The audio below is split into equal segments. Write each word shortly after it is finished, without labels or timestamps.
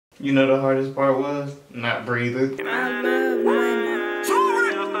You know the hardest part was? Not breathing. I love my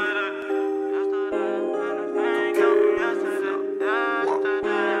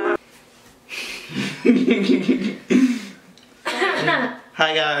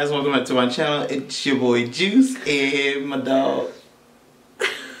Hi guys, welcome back to my channel. It's your boy Juice and my dog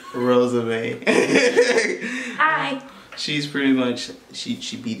RosaMaeD. Hi. She's pretty much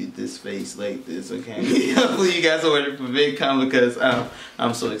she beated this face like this, okay? Hopefully you guys are ready for VidCon because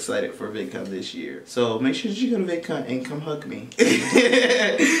I'm so excited for VidCon this year. So make sure that you go to VidCon and come hug me.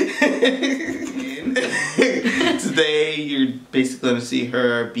 Today you're basically gonna see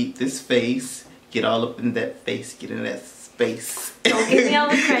her beat this face, get all up in that face, get in that space. Don't give me all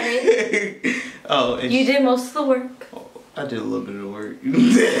the credit. Oh, and you did most of the work. Oh, I did a little bit of the work.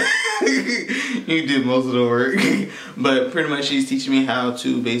 You did most of the work. But pretty much she's teaching me how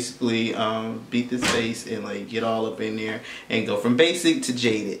to basically beat this face and like get all up in there and go from basic to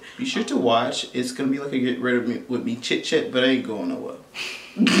jaded. Be sure to watch. It's gonna be like a get ready with me chit chat, but I ain't going nowhere.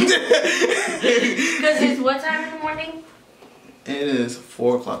 Because it's what time in the morning? It is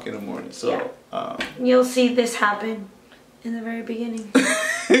 4 o'clock in the morning. So yeah. You'll see this happen in the very beginning.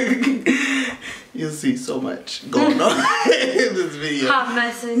 You'll see so much going on in this video. Hot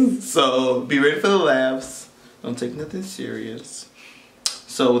messes. So be ready for the laughs. Don't take nothing serious.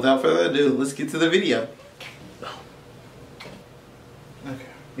 So without further ado, let's get to the video. Okay,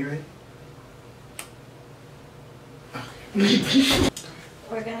 you ready? Okay.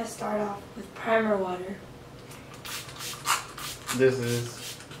 We're gonna start off with primer water. This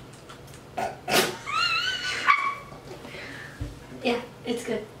is... Yeah, it's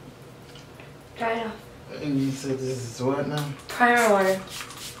good. Dry it off. And you said this is what now? Primer water.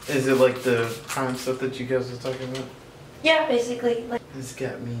 Is it like the prime stuff that you guys were talking about? Yeah, basically. Like It's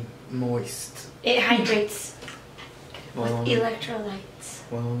got me moist. it hydrates Well, with electrolytes.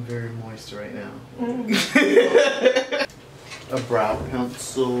 Well, I'm very moist right now. Mm. A brow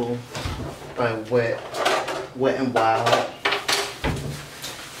pencil by Wet n Wild.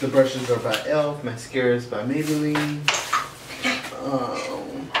 The brushes are by e.l.f. Mascaras by Maybelline.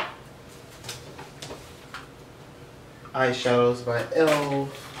 Eyeshadows by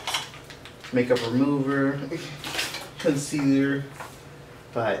e.l.f. Makeup remover. Concealer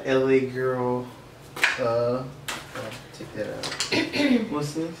by LA Girl. Take that out.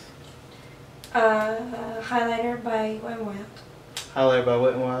 What's this? Highlighter by Wet n Wild. Highlighter by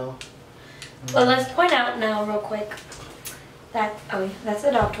Wet n Wild. Well, let's point out now real quick that, oh yeah, that's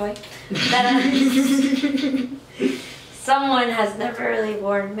a dog toy. That someone has never really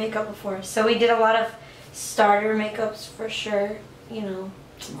worn makeup before. So we did a lot of starter makeups for sure, you know.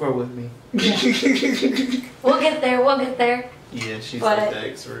 Grow with me. Yeah. We'll get there, we'll get there. Yeah, she's like the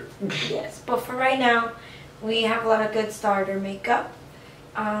expert. Yes, but for right now, we have a lot of good starter makeup.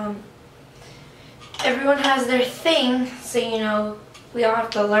 Everyone has their thing, so you know, we all have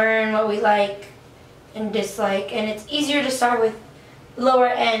to learn what we like and dislike, and it's easier to start with lower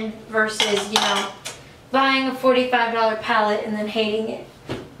end versus, you know, buying a $45 palette and then hating it.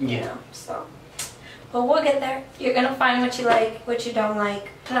 Yeah. You know, so. But we'll get there. You're gonna find what you like, what you don't like.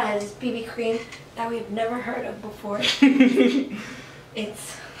 That is BB cream that we've never heard of before.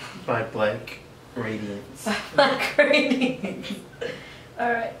 It's by Black Radiance. Black Radiance.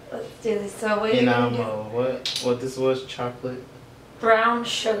 Alright, let's do this. So what are you gonna do? What this was? Chocolate? Brown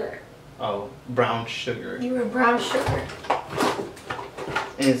sugar. Oh, brown sugar. You were brown sugar.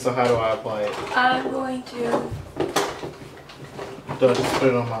 And so how do I apply it? I'm going to... Do I just put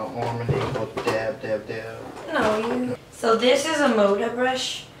it on my arm and then go dab, dab, dab? No, you... So this is a Moda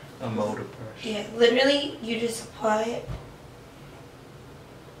brush. A Moda brush. Yeah, literally you just apply it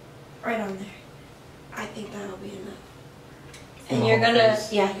right on there. I think that'll be enough. And you're gonna,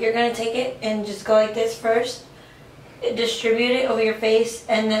 yeah, you're gonna take it and just go like this first. Distribute it over your face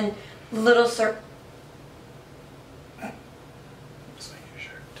and then little circle. Looks like your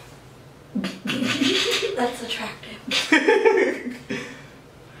shirt. That's attractive.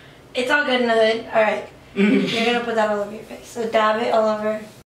 It's all good in the hood. Alright. You're gonna put that all over your face. So dab it all over.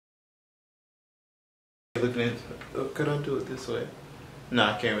 Looking at, oh, could I do it this way? No,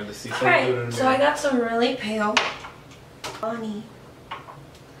 I can't really see. Alright, so I got some really pale Bonnie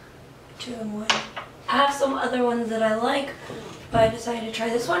 2-in-1. I have some other ones that I like, but I decided to try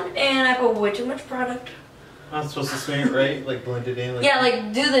this one, and I put way too much product. I'm supposed to swing it right? Like blend it in? Like yeah,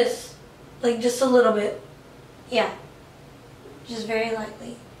 like do this. Like just a little bit. Yeah. Just very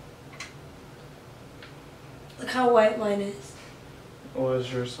lightly. Look how white mine is. Why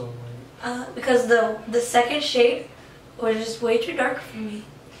is yours so white? Because the second shade was just way too dark for me.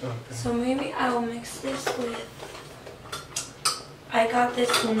 Okay. So maybe I will mix this with I got this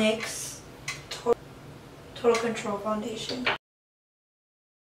NYX Total Control Foundation.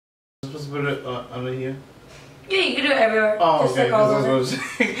 Supposed to put it under here? Yeah, you can do it everywhere. Oh, just okay. like all That's over. what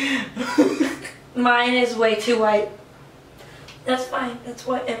I'm saying. Mine is way too white. That's fine. That's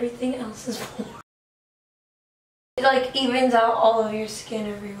what everything else is for. It like evens out all of your skin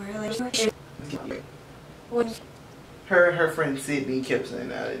everywhere. Like, her friend Sydney kept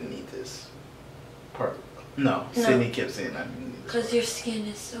saying I didn't need this part. No, Sydney kept saying I didn't need this. Because your skin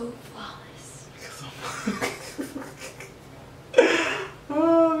is so flawless.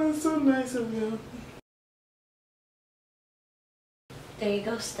 Oh, that's so nice of you. There you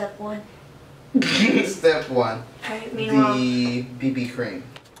go, step one. Step one. Alright, meanwhile. The BB cream.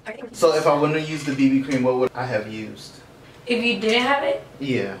 So if I wouldn't have used the BB cream, what would I have used? If you didn't have it?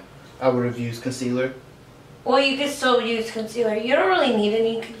 Yeah, I would have used concealer. Well, you could still use concealer. You don't really need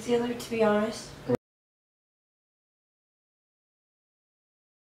any concealer, to be honest.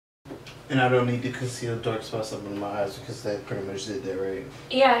 And I don't need to conceal dark spots up in my eyes because that pretty much did that, right?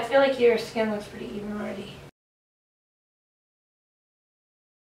 Yeah, I feel like your skin looks pretty even already.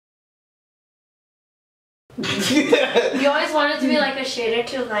 You always want it to be like a shade or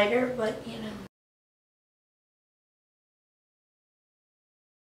two lighter, but you know.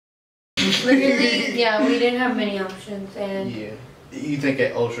 Literally, yeah, we didn't have many options, and yeah. You think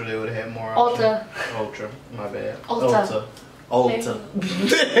at Ultra they would have had more options? Ultra, my bad. Ulta.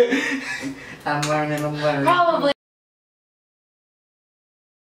 I'm learning. Probably.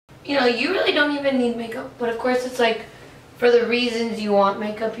 You know, you really don't even need makeup, but of course it's like for the reasons you want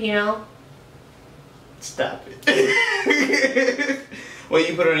makeup, you know? Stop it. Well,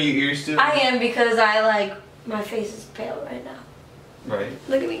 you put it on your ears too? I am, because I like, my face is pale right now. Right.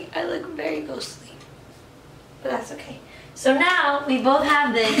 Look at me, I look very ghostly. But that's okay. So now, we both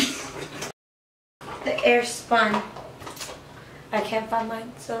have this, the Air Spun. I can't find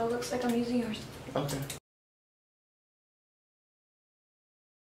mine, so it looks like I'm using yours. Okay.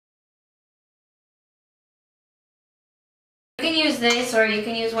 You can use this, or you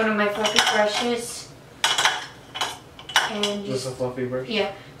can use one of my fluffy brushes. And Just a fluffy brush?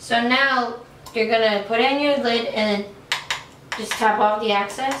 Yeah. So now, you're gonna put it on your lid and just tap off the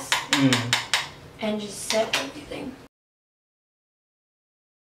excess. And just set everything.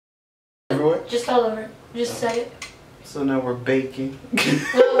 Everywhere? Just all over. Just set it. So now we're baking.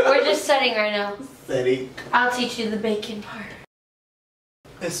 No, we're just setting right now. Setting. I'll teach you the baking part.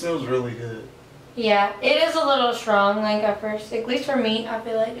 It smells really good. Yeah, it is a little strong, like at first. At least for me, I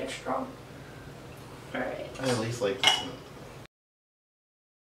feel like it's strong. Alright. I at least like the smell.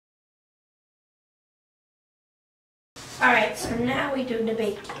 Alright, so now we do the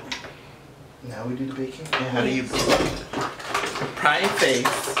baking. Now we do the baking? And how do you prime face?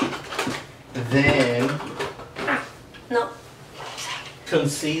 Then No.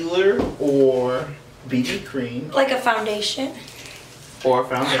 concealer or BB cream Like a foundation. or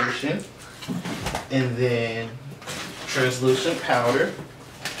foundation, and then translucent powder.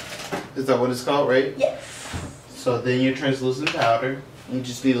 Is that what it's called, right? Yes. So then your translucent powder, you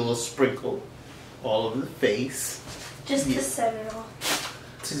just need a little sprinkle all over the face. Just to set it all.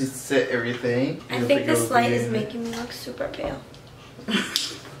 To just set everything. I think this light is making me look super pale.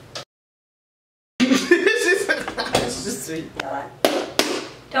 It's just sweet.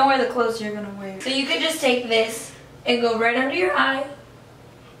 Don't wear the clothes you're gonna wear. So you could just take this and go right under your eye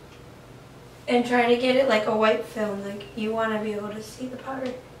and try to get it like a white film. Like you want to be able to see the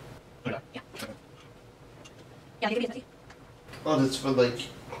powder. Yeah. Oh, that's for like.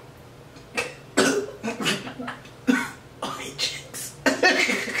 Oh, hey, chicks.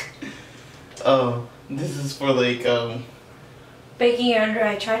 Oh, this is for like Baking your under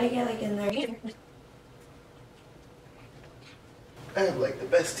eye. Try to get like in there. I have like the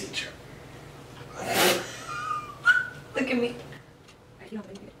best teacher. Look at me.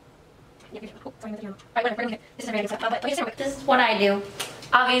 This is what I do.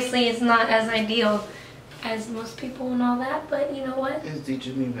 Obviously, it's not as ideal as most people and all that, but you know what? It's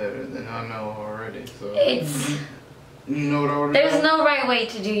teaching me better than I know already. So It's. You know what I already There's know? no right way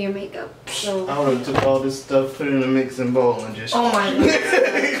to do your makeup. So. I would have took all this stuff, put it in a mixing bowl, and just. Oh my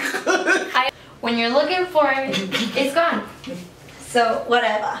god. When you're looking for it, it's gone. So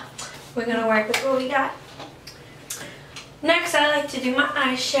whatever. We're gonna work with what we got. Next, I like to do my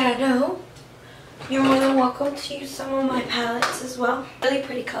eyeshadow. You're more than welcome to use some of my palettes as well. Really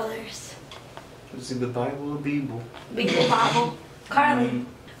pretty colors. Is it the Bible or Bible? Bible Bobble. Carly.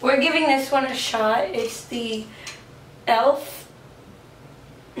 We're giving this one a shot. It's the e.l.f.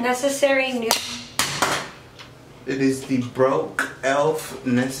 Necessary Nude. It is the broke e.l.f.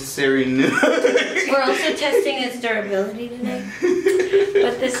 necessary nude. We're also testing its durability today.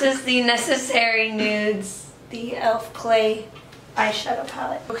 But this is the Necessary Nudes, the e.l.f. Clay eyeshadow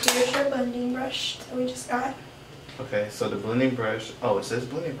palette. Okay, here's your blending brush that we just got. Okay, so the blending brush. Oh, it says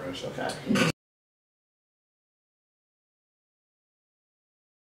blending brush. Okay.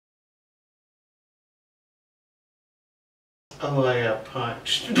 Oh, I got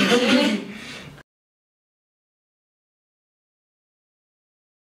punched.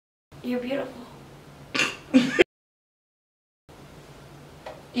 You're beautiful.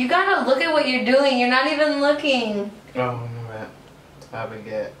 You gotta look at what you're doing. You're not even looking. Oh, my bad. I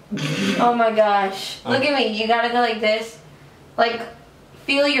forget. Oh my gosh. Look at me. You gotta go like this. Like,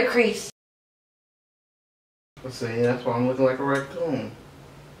 feel your crease. Let's see, that's why I'm looking like a raccoon.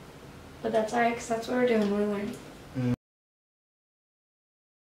 But that's alright, because that's what we're doing. We're learning.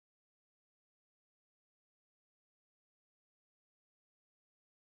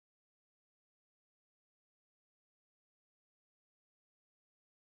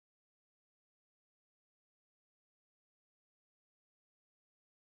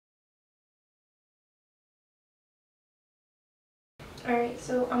 Alright,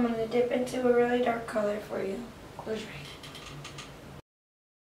 so I'm going to dip into a really dark color for you. Close your eyes.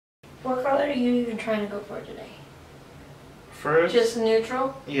 What color are you even trying to go for today? First, just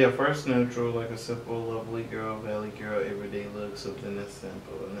neutral? Yeah, first neutral, like a simple, lovely girl, valley girl, everyday look, something that's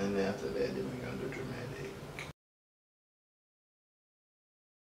simple. And then after that, then we're going to do dramatic.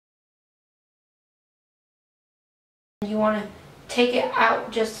 You want to take it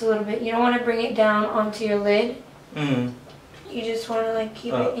out just a little bit. You don't want to bring it down onto your lid. Mm-hmm. You just want to like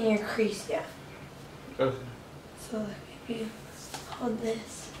keep it in your crease, yeah. Okay. So like if you hold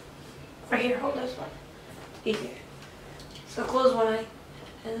this, right here, hold this one. Easier. So close one eye,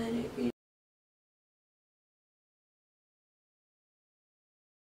 and then if you.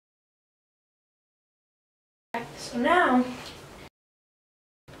 So now,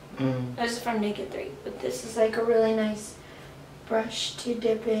 this is from Naked 3, but this is like a really nice brush to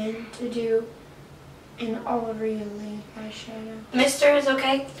dip in to do in all over your lid eyeshadow. Mister is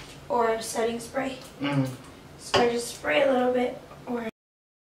okay, or a setting spray. So I just spray a little bit, or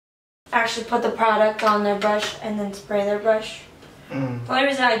actually put the product on their brush and then spray their brush. The only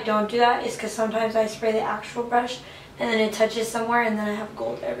reason I don't do that is because sometimes I spray the actual brush and then it touches somewhere and then I have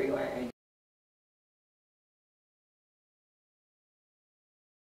gold everywhere.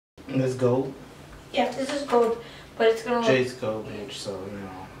 And this gold? Yeah, this is gold, but it's gonna look. Jade's gold, bitch, so you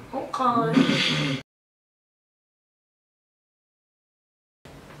know. Oh,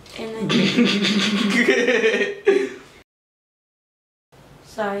 and then.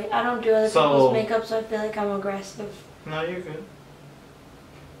 Sorry, I don't do other people's makeup, so I feel like I'm aggressive. No, you're good.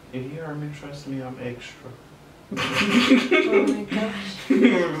 If you heard me, trust me, I'm extra. Oh my gosh.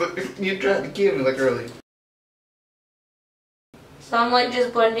 You tried to kill me like earlier. So I'm like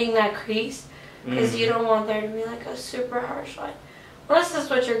just blending that crease because you don't want there to be like a super harsh line. Unless that's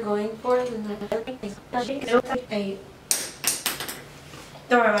what you're going for, then that's. Hey.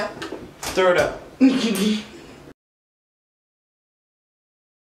 Don't worry about it. Throw it up.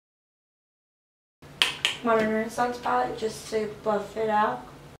 Modern Renaissance palette just to buff it out.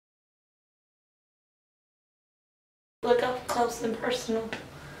 Look up close and personal.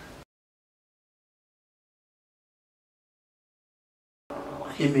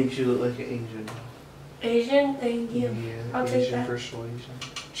 It makes you look like an Asian. Asian? Thank you. Yeah, I'll take Asian that. persuasion.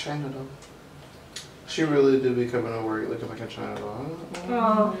 China doll. She really did be coming to work looking like a China doll.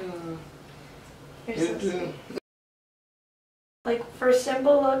 Oh. You're so sweet. Like for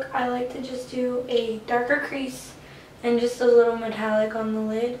simple look, I like to just do a darker crease and just a little metallic on the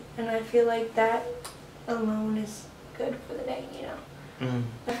lid, and I feel like that alone is good for the day, you know.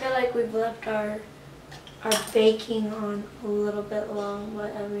 I feel like we've left our baking on a little bit long,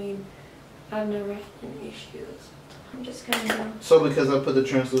 but I mean, I've never had any issues. I'm just gonna go. So because I put the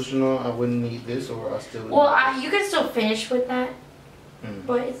translucent on, I wouldn't need this, or I still would. Well, you can still finish with that,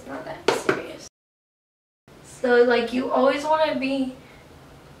 but it's not that serious. So like you always want to be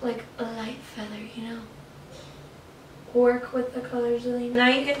like a light feather, you know. Work with the colors really. Now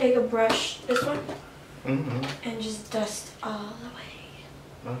you can take a brush, this one, and just dust all the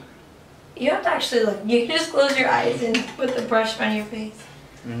way. Okay. You have to actually look. You can just close your eyes and put the brush on your face.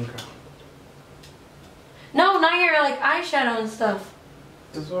 Okay. No, not your like eyeshadow and stuff.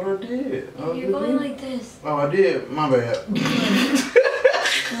 That's what I did. You're going like this. Oh, I did. My bad.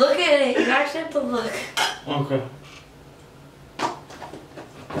 Look at it. You actually have to look. Okay.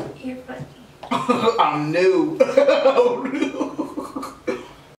 You're funny. I'm new. I'm new.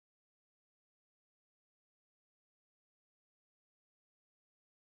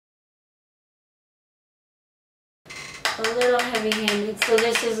 little heavy-handed, so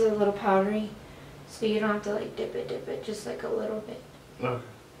this is a little powdery. So you don't have to like dip it, just like a little bit. Okay.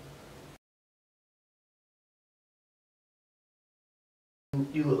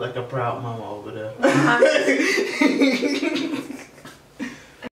 You look like a proud mama over there.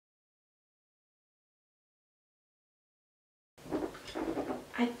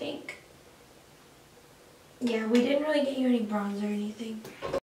 I think. Yeah, we didn't really get you any bronze or anything.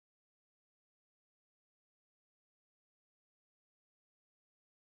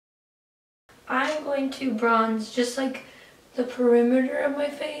 I'm going to bronze just like the perimeter of my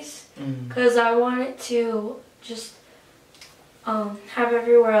face because I want it to just have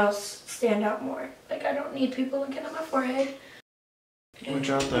everywhere else stand out more. Like I don't need people looking at my forehead. What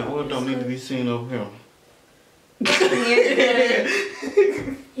y'all think? What don't need to be seen over here?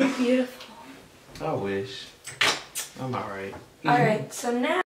 You're beautiful. I wish. I'm alright. Alright, so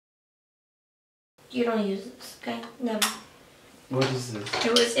now you don't use this, okay? Never. What is this?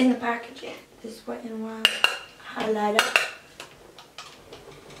 It was in the packaging. This Wet n Wild highlighter.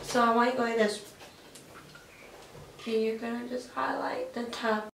 So I want you to go like this. And you're gonna just highlight the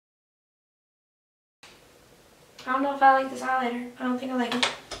top. I don't know if I like this highlighter. I don't think I like it.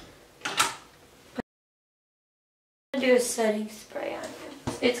 But I'm gonna do a setting spray on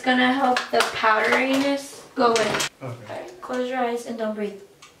you. It's gonna help the powderiness go away. Okay. Alright, close your eyes and don't breathe.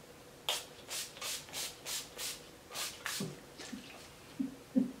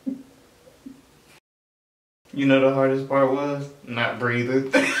 You know the hardest part was? Not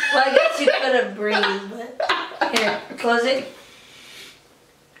breathing. Well, I guess you could have breathed, but here, close it.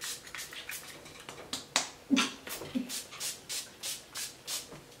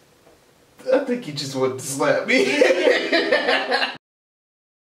 I think you just wanted to slap me.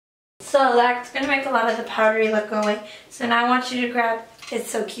 So that's going to make a lot of the powdery look go away. So now I want you to grab, it's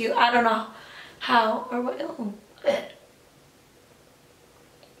so cute, I don't know how or what. Oh.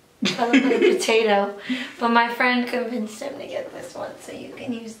 I look like a potato, but my friend convinced him to get this one, so you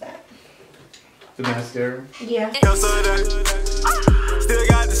can use that. The mascara? Yeah. Still